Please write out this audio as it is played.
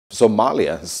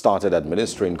Somalia has started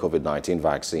administering COVID-19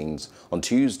 vaccines on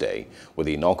Tuesday with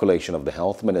the inoculation of the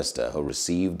health minister who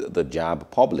received the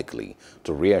jab publicly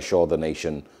to reassure the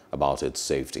nation about its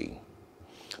safety.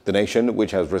 The nation, which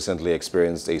has recently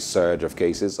experienced a surge of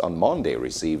cases, on Monday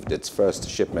received its first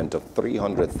shipment of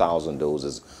 300,000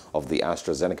 doses of the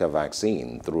Astrazeneca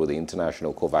vaccine through the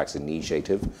International COVAX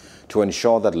initiative to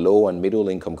ensure that low- and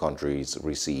middle-income countries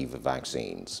receive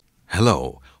vaccines.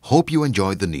 Hello, hope you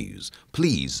enjoyed the news.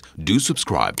 Please do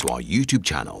subscribe to our YouTube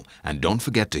channel and don't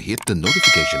forget to hit the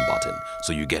notification button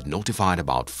so you get notified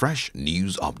about fresh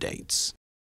news updates.